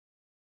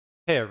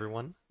Hey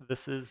everyone,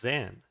 this is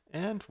Zan,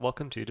 and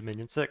welcome to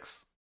Dominion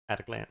 6 at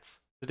a glance.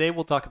 Today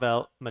we'll talk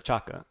about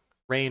Machaka,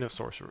 Reign of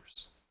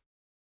Sorcerers.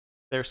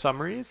 Their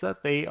summary is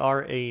that they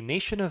are a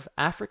nation of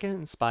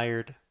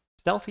African-inspired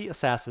stealthy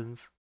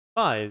assassins,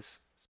 spies,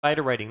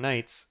 spider-riding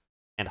knights,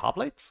 and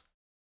hoplites.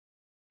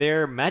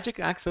 Their magic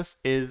access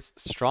is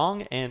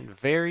strong and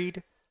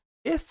varied,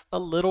 if a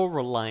little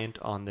reliant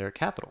on their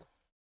capital.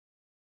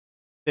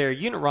 Their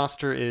unit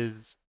roster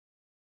is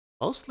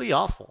mostly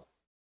awful.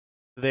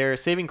 Their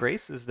saving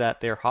grace is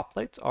that their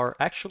hoplites are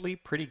actually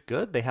pretty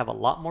good. They have a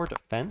lot more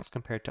defense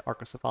compared to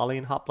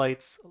Arcocephalian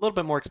hoplites, a little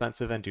bit more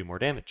expensive and do more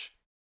damage.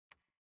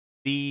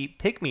 The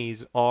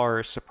pygmies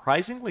are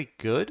surprisingly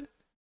good,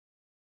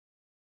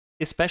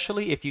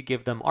 especially if you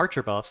give them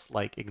archer buffs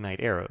like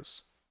ignite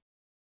arrows.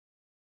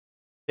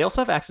 They also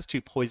have access to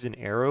poison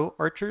arrow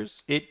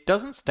archers. It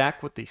doesn't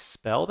stack with the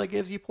spell that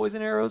gives you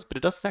poison arrows, but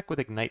it does stack with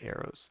ignite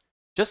arrows.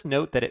 Just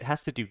note that it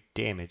has to do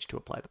damage to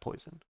apply the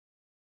poison.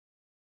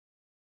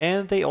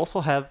 And they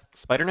also have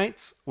Spider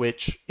Knights,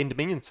 which in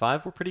Dominion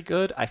 5 were pretty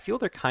good. I feel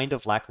they're kind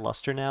of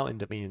lackluster now in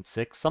Dominion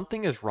 6.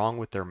 Something is wrong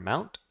with their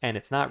mount, and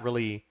it's not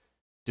really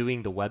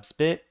doing the web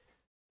spit.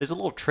 There's a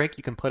little trick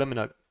you can put them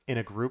in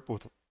a group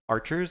with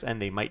archers, and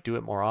they might do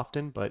it more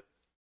often, but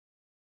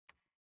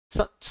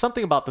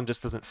something about them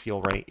just doesn't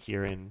feel right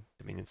here in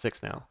Dominion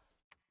 6 now.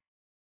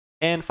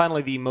 And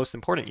finally, the most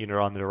important unit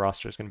on their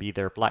roster is going to be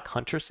their Black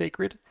Hunter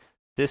Sacred.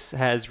 This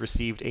has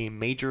received a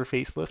major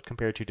facelift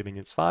compared to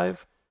Dominion's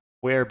 5,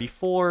 where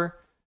before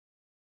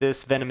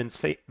this Venomous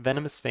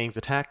Fangs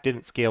attack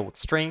didn't scale with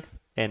strength,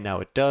 and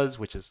now it does,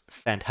 which is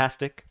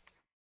fantastic.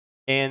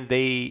 And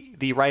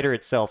the rider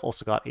itself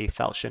also got a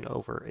falchion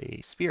over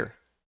a spear.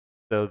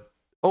 So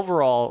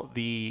overall,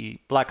 the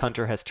Black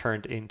Hunter has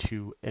turned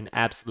into an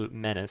absolute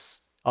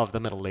menace of the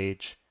Middle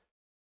Age,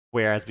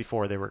 whereas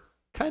before they were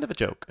kind of a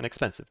joke, an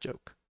expensive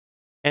joke.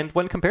 And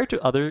when compared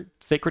to other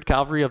Sacred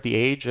Cavalry of the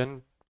age,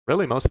 and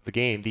really most of the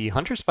game, the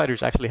Hunter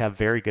Spiders actually have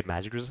very good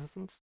magic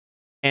resistance.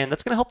 And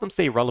that's going to help them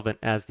stay relevant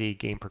as the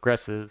game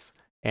progresses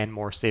and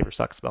more save or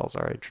suck spells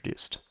are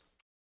introduced.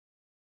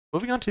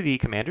 Moving on to the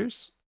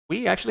commanders,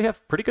 we actually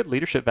have pretty good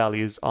leadership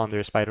values on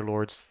their Spider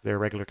Lords, their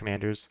regular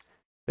commanders.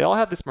 They all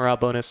have this morale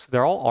bonus.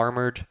 They're all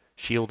armored,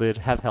 shielded,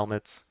 have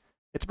helmets.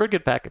 It's a pretty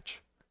good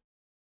package.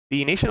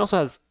 The nation also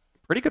has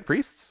pretty good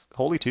priests,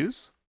 holy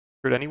twos,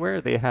 fruit anywhere.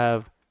 They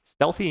have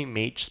stealthy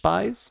mage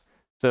spies,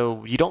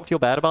 so you don't feel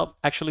bad about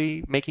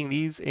actually making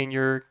these in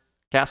your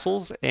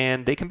castles,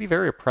 and they can be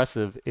very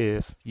oppressive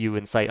if you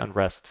incite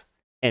unrest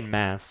en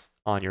masse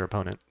on your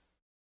opponent.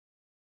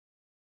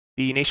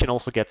 The nation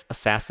also gets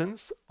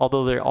assassins,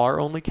 although there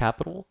are only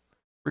capital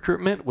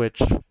recruitment,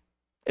 which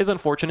is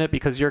unfortunate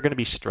because you're going to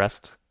be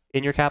stressed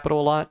in your capital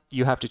a lot.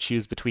 You have to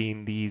choose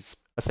between these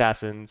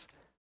assassins,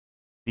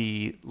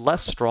 the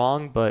less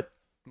strong but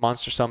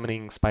monster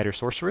summoning spider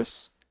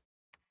sorceress,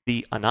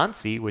 the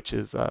Anansi, which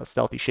is a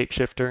stealthy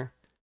shapeshifter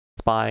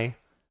spy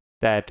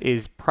that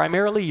is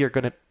primarily your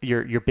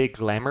big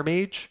glamour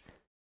mage,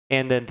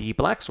 and then the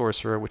black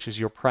sorcerer, which is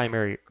your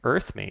primary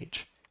earth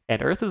mage.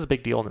 And earth is a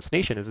big deal in this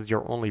nation. This is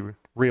your only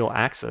real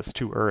access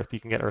to earth. You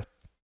can get earth,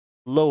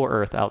 lower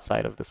earth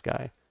outside of this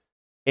guy.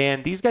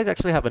 And these guys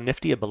actually have a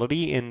nifty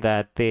ability in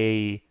that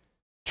they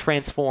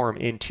transform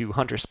into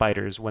hunter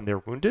spiders when they're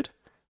wounded,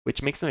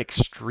 which makes them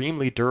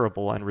extremely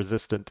durable and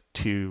resistant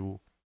to,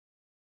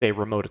 say,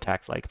 remote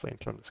attacks like flames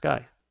from the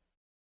sky.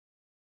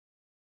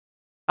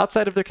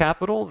 Outside of their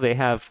capital, they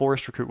have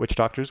forest recruit witch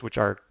doctors, which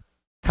are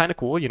kind of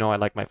cool. You know, I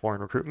like my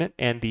foreign recruitment.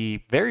 And the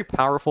very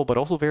powerful but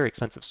also very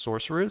expensive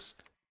sorcerers.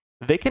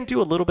 They can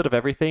do a little bit of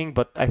everything,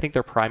 but I think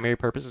their primary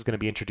purpose is going to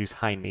be introduce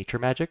high nature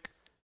magic.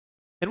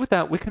 And with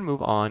that, we can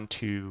move on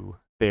to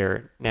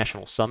their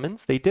national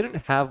summons. They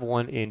didn't have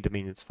one in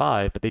Dominions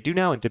 5, but they do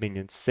now in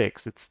Dominions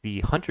 6. It's the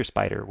Hunter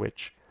Spider,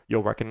 which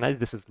you'll recognize.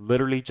 This is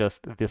literally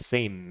just the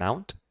same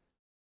mount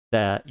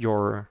that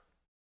your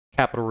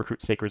Capital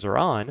Recruit Sacreds are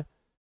on.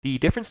 The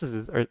difference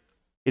is that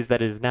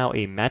it is now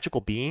a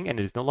magical being and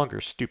it is no longer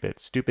stupid.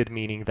 Stupid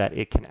meaning that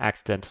it can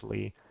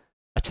accidentally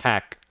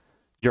attack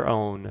your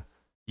own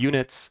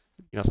units,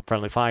 some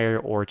friendly fire,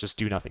 or just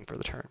do nothing for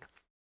the turn.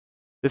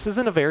 This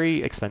isn't a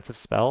very expensive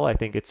spell. I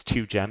think it's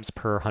 2 gems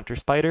per Hunter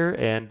Spider,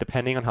 and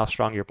depending on how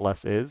strong your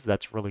Bless is,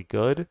 that's really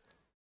good.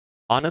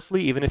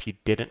 Honestly, even if you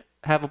didn't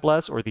have a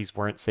Bless or these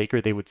weren't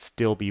sacred, they would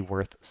still be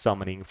worth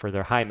summoning for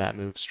their high mat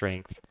move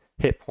strength,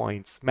 hit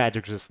points,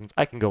 magic resistance.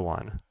 I can go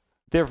on.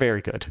 They're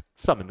very good.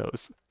 Summon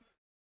those.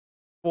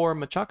 For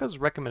Machaka's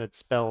recommended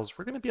spells,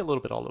 we're going to be a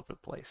little bit all over the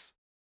place.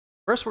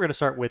 First, we're going to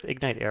start with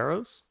Ignite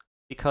Arrows,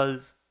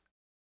 because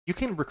you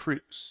can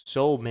recruit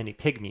so many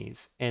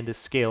pygmies, and this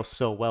scales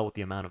so well with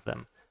the amount of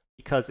them,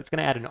 because it's going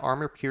to add an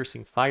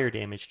armor-piercing fire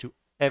damage to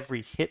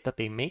every hit that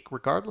they make,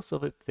 regardless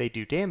of if they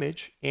do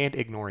damage, and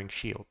ignoring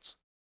shields.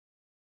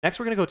 Next,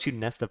 we're going to go to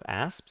Nest of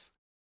Asps.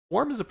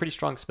 Swarm is a pretty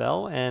strong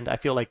spell, and I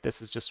feel like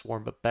this is just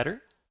Swarm but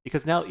better,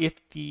 because now if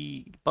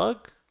the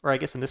bug, or I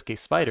guess in this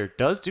case spider,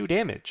 does do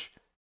damage,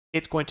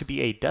 it's going to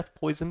be a death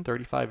poison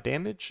 35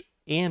 damage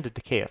and a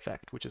decay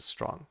effect, which is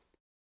strong.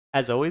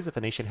 As always, if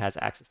a nation has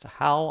access to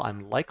Howl,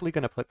 I'm likely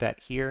going to put that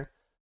here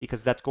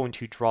because that's going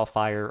to draw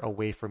fire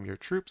away from your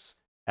troops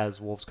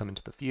as wolves come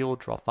into the field,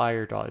 draw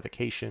fire, draw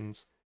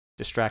evocations,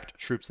 distract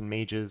troops and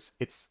mages.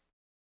 It's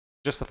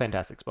just a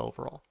fantastic spell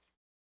overall.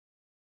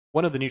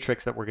 One of the new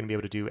tricks that we're going to be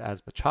able to do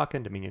as Machaka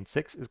in Dominion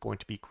 6 is going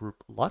to be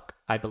group luck.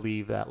 I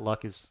believe that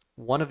luck is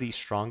one of the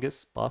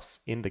strongest buffs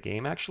in the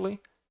game, actually.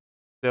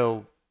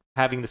 So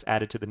having this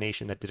added to the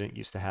nation that didn't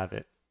used to have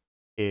it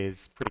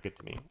is pretty good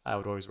to me. I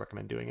would always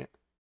recommend doing it.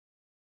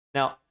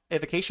 Now,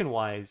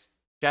 evocation-wise,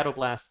 Shadow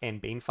Blast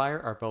and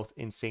Banefire are both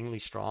insanely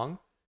strong.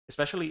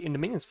 Especially in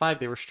Dominions 5,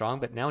 they were strong,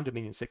 but now in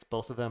Dominion 6,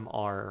 both of them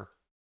are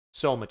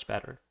so much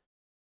better.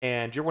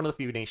 And you're one of the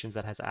few nations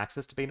that has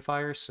access to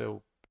Banefire,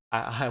 so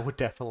I would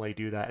definitely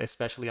do that,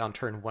 especially on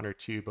turn 1 or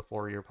 2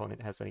 before your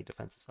opponent has any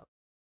defenses up.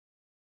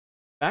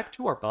 Back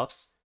to our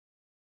buffs.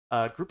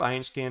 Group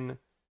Ironskin,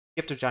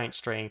 Gift of Giant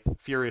Strength,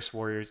 Furious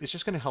Warriors is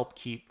just going to help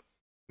keep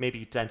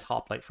maybe dense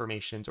hoplite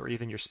formations or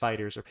even your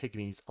spiders or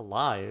pygmies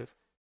alive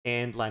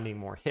and landing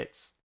more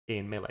hits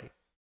in melee.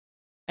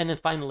 And then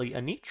finally,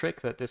 a neat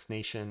trick that this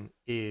nation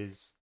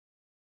is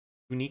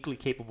uniquely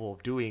capable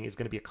of doing is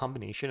going to be a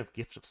combination of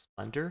Gift of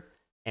Splendor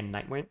and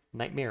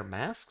Nightmare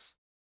Masks.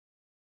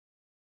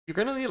 You're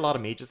going to need a lot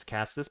of mages to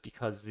cast this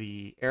because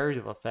the area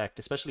of effect,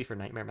 especially for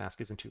Nightmare Mask,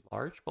 isn't too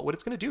large. But what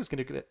it's going to do is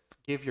going to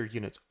give your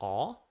units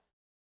awe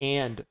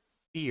and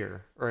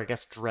fear, or I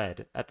guess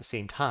dread, at the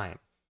same time.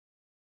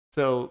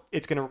 So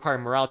it's going to require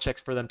morale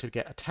checks for them to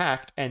get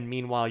attacked, and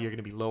meanwhile you're going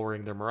to be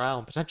lowering their morale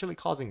and potentially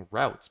causing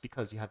routes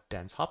because you have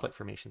dense hoplite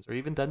formations or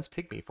even dense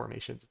pygmy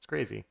formations. It's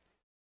crazy.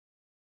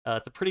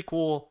 It's a pretty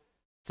cool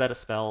set of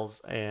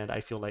spells, and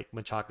I feel like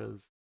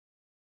Machaka's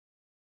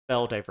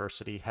spell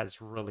diversity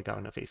has really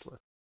gotten a facelift.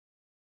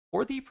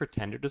 For the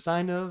Pretender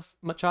design of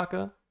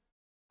Machaka,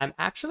 I'm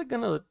actually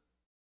going to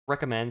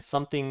recommend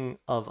something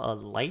of a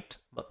light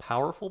but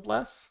powerful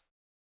bless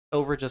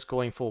over just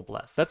going full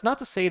bless. That's not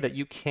to say that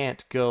you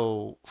can't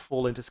go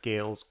full into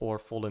scales or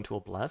full into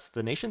a bless.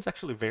 The nation's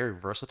actually very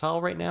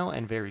versatile right now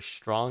and very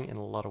strong in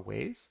a lot of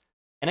ways,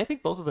 and I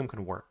think both of them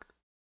can work.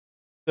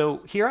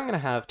 So here I'm going to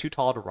have Too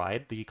Tall to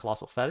Ride, the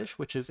Colossal Fetish,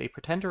 which is a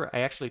pretender I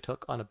actually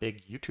took on a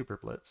big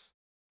YouTuber blitz.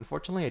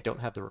 Unfortunately, I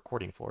don't have the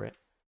recording for it,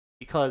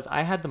 because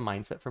I had the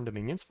mindset from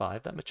Dominions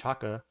 5 that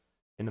Machaka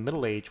in the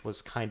Middle Age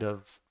was kind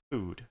of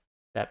food,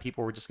 that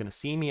people were just going to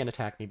see me and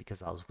attack me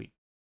because I was weak.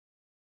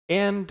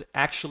 And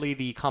actually,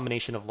 the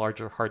combination of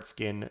larger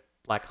hardskin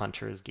Black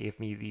Hunters gave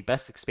me the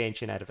best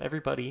expansion out of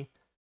everybody,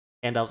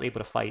 and I was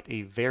able to fight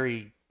a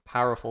very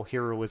powerful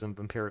heroism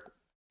vampiric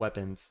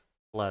weapons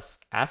plus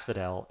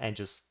Asphodel, and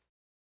just,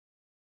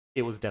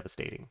 it was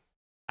devastating.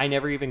 I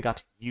never even got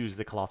to use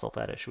the Colossal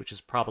Fetish, which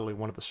is probably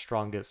one of the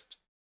strongest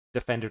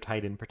Defender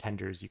Titan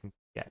pretenders you can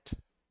get.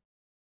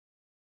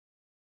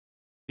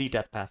 The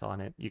Death Path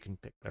on it, you can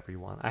pick whatever you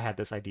want. I had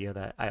this idea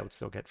that I would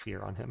still get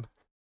Fear on him.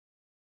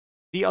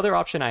 The other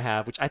option I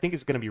have, which I think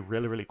is going to be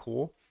really, really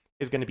cool,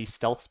 is going to be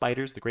Stealth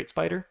Spiders, the Great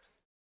Spider.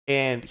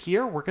 And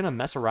here we're going to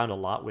mess around a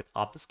lot with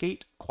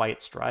Obfuscate,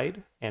 Quiet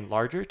Stride, and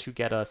Larger to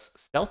get us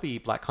stealthy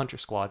Black Hunter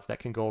squads that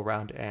can go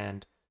around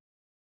and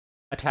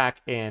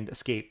attack and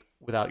escape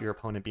without your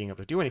opponent being able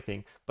to do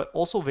anything. But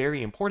also,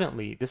 very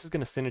importantly, this is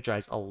going to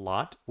synergize a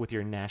lot with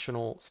your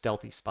national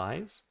stealthy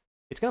spies.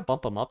 It's going to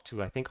bump them up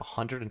to, I think,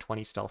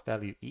 120 stealth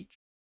value each.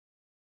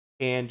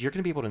 And you're going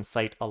to be able to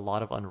incite a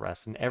lot of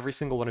unrest in every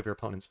single one of your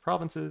opponent's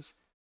provinces,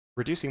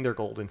 reducing their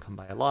gold income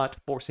by a lot,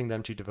 forcing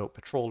them to devote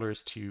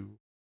patrollers to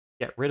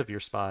get rid of your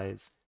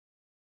spies,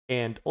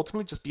 and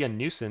ultimately just be a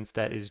nuisance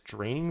that is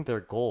draining their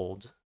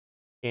gold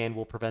and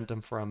will prevent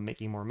them from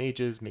making more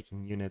mages,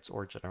 making units,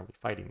 or generally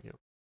fighting you.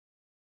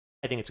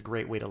 I think it's a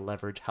great way to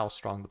leverage how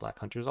strong the Black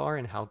Hunters are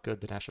and how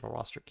good the national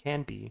roster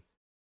can be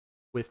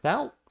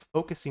without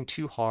focusing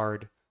too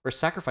hard or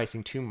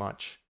sacrificing too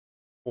much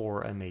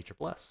for a major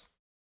bless.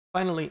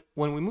 Finally,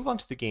 when we move on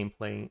to the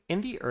gameplay, in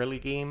the early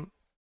game,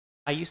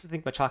 I used to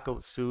think Machaka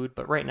was food,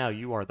 but right now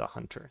you are the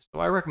hunter. So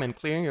I recommend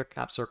clearing your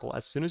cap circle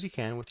as soon as you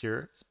can with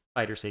your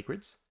spider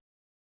sacreds,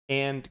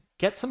 and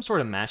get some sort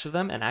of match of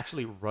them and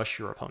actually rush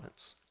your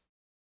opponents.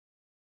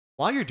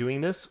 While you're doing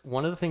this,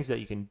 one of the things that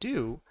you can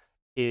do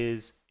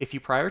is if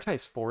you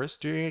prioritize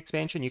forest during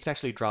expansion, you can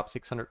actually drop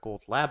 600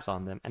 gold labs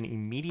on them and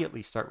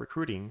immediately start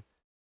recruiting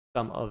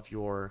some of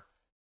your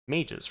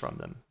mages from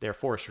them. They're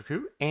forest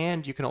recruit,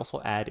 and you can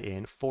also add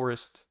in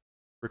forest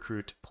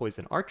recruit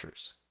poison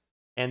archers.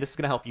 And this is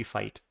going to help you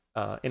fight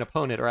an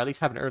opponent, or at least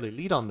have an early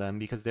lead on them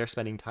because they're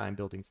spending time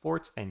building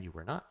forts and you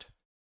were not.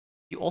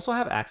 You also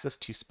have access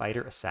to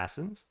spider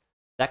assassins.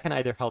 That can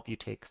either help you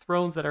take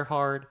thrones that are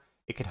hard,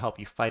 it could help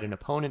you fight an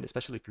opponent,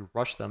 especially if you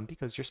rush them,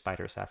 because your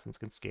spider assassins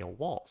can scale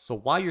walls. So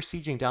while you're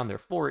sieging down their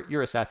fort,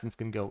 your assassins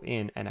can go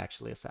in and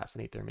actually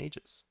assassinate their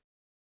mages.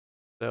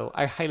 So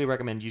I highly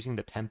recommend using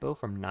the tempo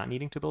from not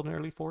needing to build an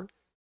early fort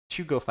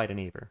to go fight a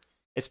neighbor,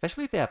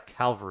 especially if they have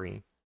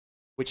cavalry,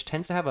 which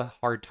tends to have a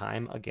hard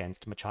time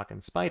against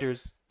Machakan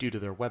spiders due to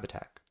their web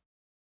attack.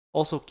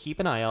 Also, keep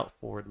an eye out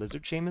for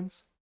lizard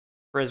shamans.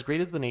 For as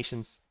great as the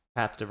nation's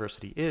path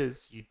diversity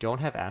is, you don't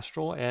have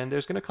Astral, and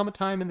there's going to come a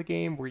time in the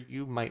game where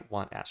you might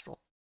want Astral.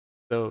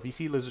 So if you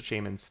see Lizard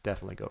Shamans,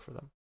 definitely go for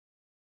them.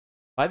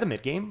 By the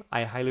mid game,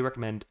 I highly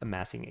recommend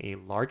amassing a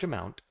large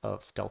amount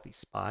of stealthy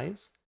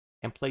spies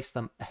and place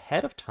them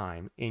ahead of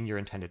time in your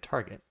intended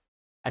target.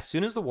 As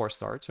soon as the war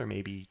starts, or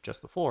maybe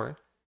just before,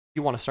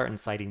 you want to start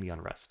inciting the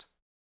unrest.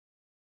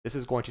 This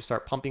is going to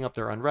start pumping up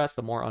their unrest.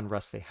 The more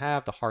unrest they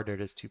have, the harder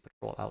it is to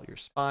patrol out your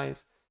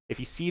spies. If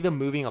you see them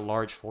moving a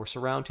large force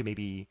around to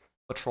maybe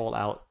patrol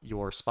out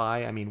your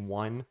spy, I mean,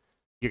 one,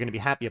 you're going to be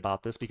happy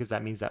about this because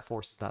that means that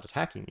force is not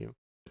attacking you.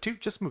 But two,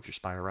 just move your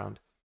spy around.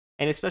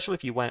 And especially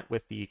if you went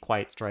with the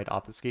Quiet Stride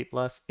Obfuscate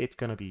Bless, it's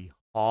going to be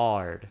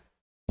hard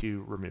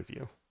to remove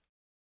you.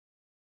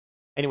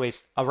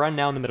 Anyways, around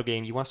now in the middle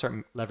game, you want to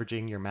start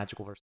leveraging your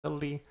magical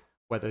versatility,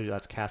 whether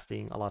that's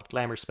casting a lot of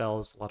glamour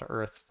spells, a lot of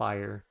earth,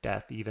 fire,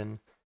 death even.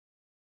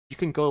 You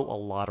can go a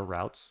lot of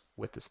routes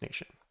with this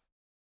nation.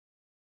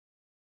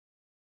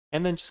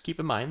 And then just keep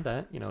in mind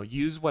that,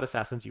 use what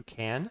assassins you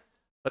can,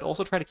 but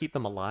also try to keep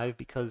them alive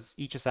because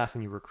each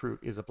assassin you recruit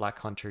is a black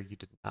hunter you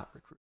did not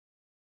recruit,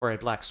 or a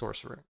black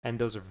sorcerer, and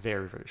those are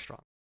very, very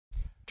strong.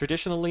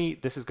 Traditionally,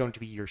 this is going to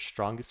be your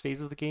strongest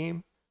phase of the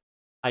game.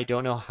 I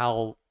don't know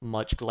how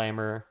much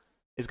glamour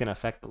is going to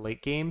affect the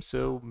late game,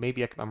 so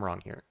maybe I'm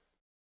wrong here.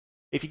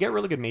 If you get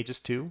really good mages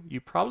too, you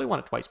probably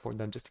want to twice board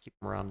them just to keep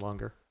them around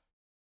longer.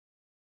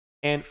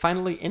 And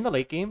finally, in the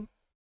late game,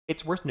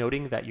 it's worth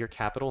noting that your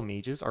capital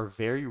mages are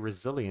very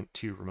resilient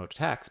to remote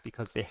attacks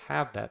because they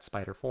have that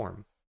spider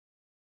form.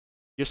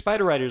 Your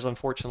spider riders,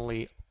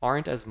 unfortunately,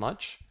 aren't as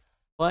much,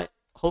 but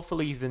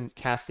hopefully you've been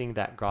casting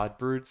that God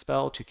Brood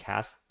spell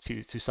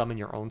to summon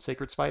your own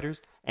sacred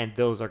spiders, and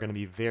those are going to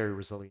be very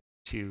resilient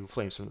to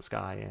flames from the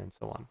sky and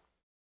so on.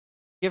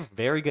 You have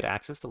very good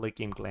access to late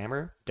game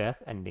glamour,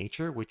 death, and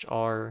nature, which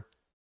are,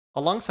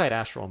 alongside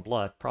Astral and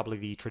Blood, probably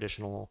the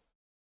traditional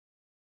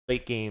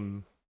late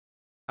game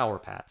power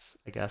paths,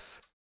 I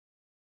guess.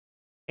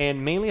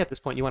 And mainly at this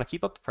point, you want to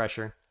keep up the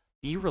pressure,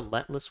 be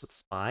relentless with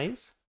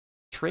spies,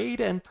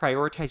 trade and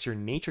prioritize your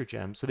nature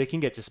gems so they can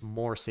get just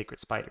more sacred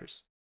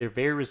spiders. They're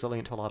very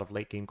resilient to a lot of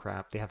late game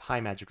crap. They have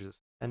high magic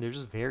resistance, and they're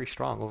just very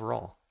strong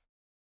overall.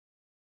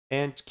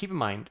 And keep in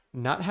mind,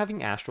 not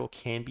having Astral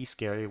can be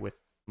scary with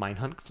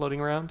Mindhunt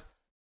floating around.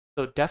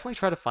 So definitely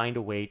try to find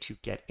a way to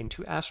get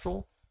into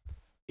Astral.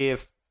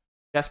 If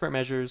desperate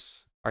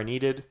measures are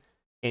needed,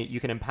 and you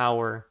can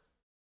empower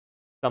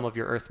some of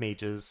your Earth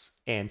mages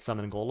and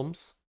summon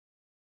golems.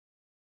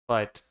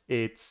 But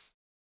it's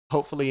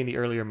hopefully in the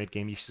earlier mid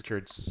game you've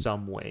secured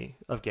some way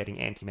of getting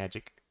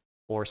anti-magic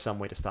or some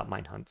way to stop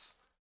mine hunts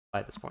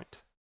by this point.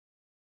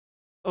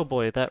 Oh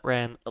boy, that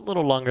ran a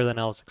little longer than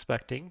I was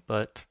expecting,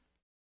 but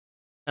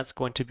that's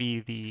going to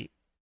be the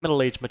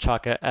middle-aged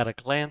Machaka at a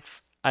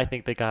glance. I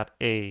think they got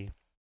a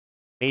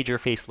major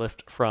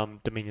facelift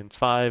from Dominions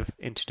 5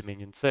 into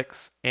Dominion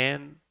 6,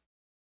 and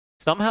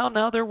somehow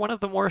now they're one of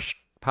the more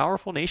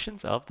powerful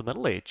nations of the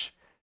Middle Age.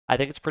 I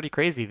think it's pretty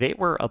crazy. They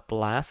were a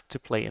blast to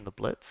play in the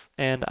Blitz,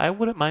 and I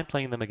wouldn't mind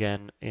playing them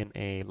again in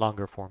a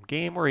longer form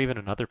game or even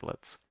another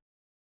Blitz.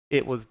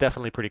 It was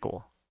definitely pretty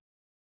cool.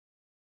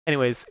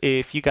 Anyways,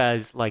 if you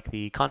guys like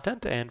the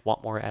content and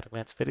want more at a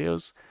glance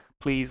videos,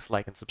 please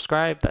like and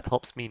subscribe. That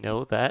helps me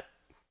know that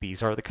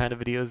these are the kind of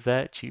videos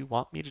that you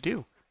want me to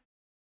do.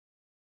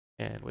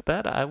 And with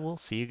that, I will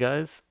see you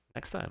guys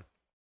next time.